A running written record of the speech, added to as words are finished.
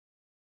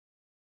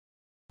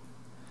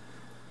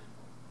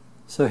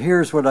So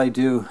here's what I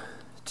do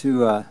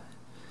to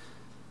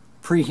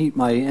preheat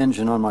my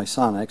engine on my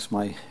Sonics,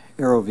 my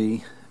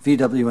AeroVee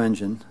VW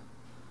engine.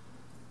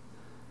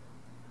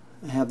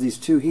 I have these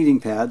two heating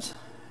pads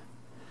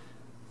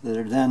that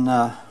are then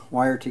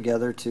wired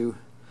together to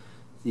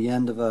the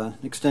end of an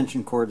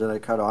extension cord that I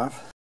cut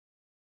off.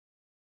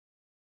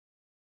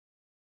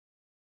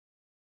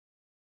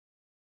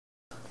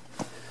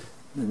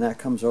 And that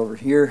comes over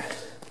here,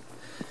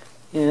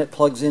 and it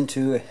plugs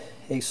into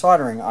a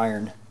soldering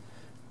iron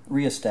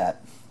rheostat.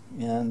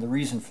 And the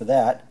reason for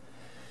that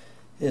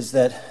is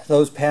that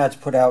those pads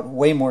put out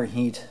way more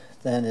heat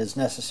than is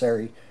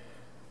necessary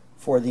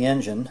for the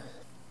engine,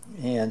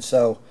 and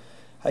so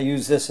I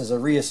use this as a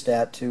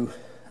rheostat to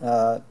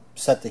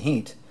set the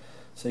heat.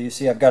 So you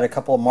see I've got a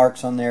couple of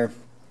marks on there.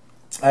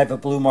 I have a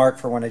blue mark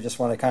for when I just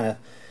want to kind of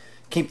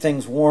keep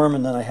things warm,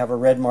 and then I have a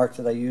red mark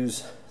that I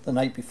use the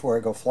night before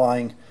I go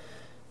flying,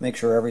 make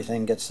sure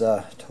everything gets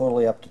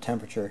totally up to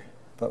temperature.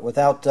 But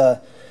without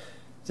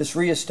this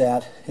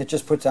rheostat, it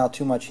just puts out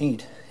too much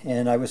heat,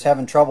 and I was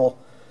having trouble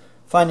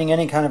finding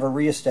any kind of a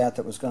rheostat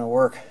that was going to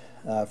work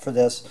for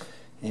this,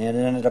 and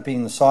it ended up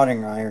being the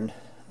soldering iron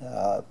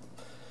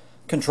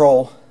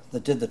control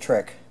that did the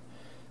trick.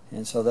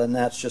 And so then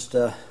that's just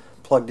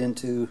plugged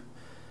into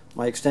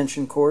my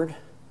extension cord.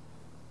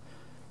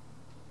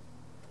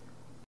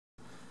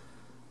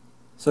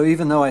 So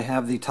even though I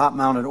have the top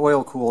mounted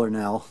oil cooler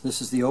now,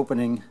 this is the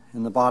opening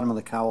in the bottom of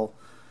the cowl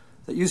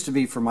that used to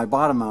be for my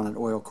bottom mounted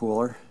oil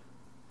cooler.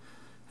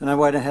 And I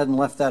went ahead and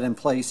left that in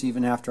place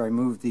even after I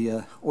moved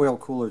the oil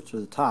cooler to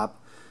the top,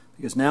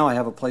 because now I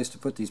have a place to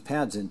put these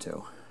pads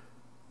into.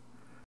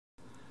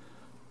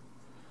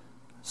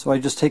 So I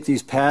just take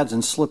these pads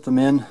and slip them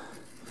in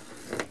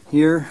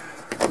here,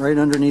 right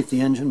underneath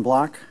the engine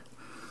block.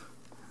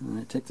 And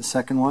I take the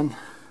second one,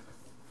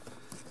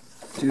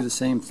 do the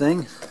same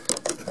thing.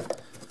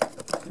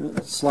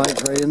 It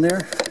slides right in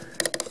there.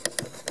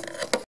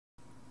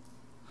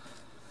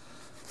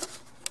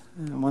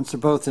 And once they're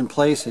both in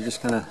place, I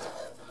just kind of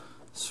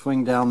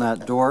swing down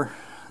that door,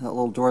 that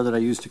little door that I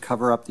use to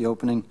cover up the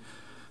opening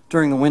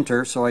during the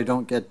winter so I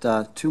don't get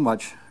too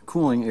much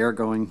cooling air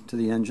going to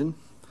the engine.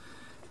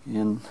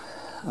 And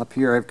up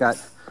here I've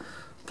got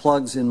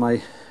plugs in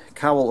my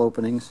cowl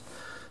openings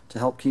to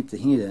help keep the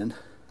heat in. And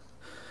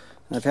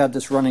I've had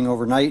this running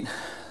overnight,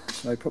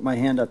 so I put my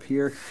hand up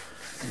here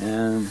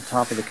and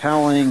top of the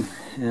cowling,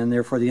 and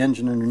therefore the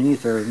engine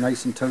underneath are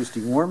nice and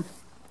toasty warm.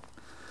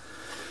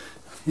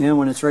 And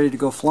when it's ready to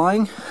go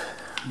flying,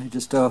 I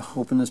just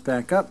open this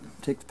back up,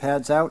 take the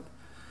pads out,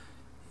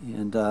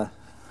 and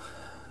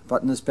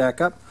button this back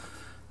up,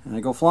 and I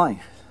go flying.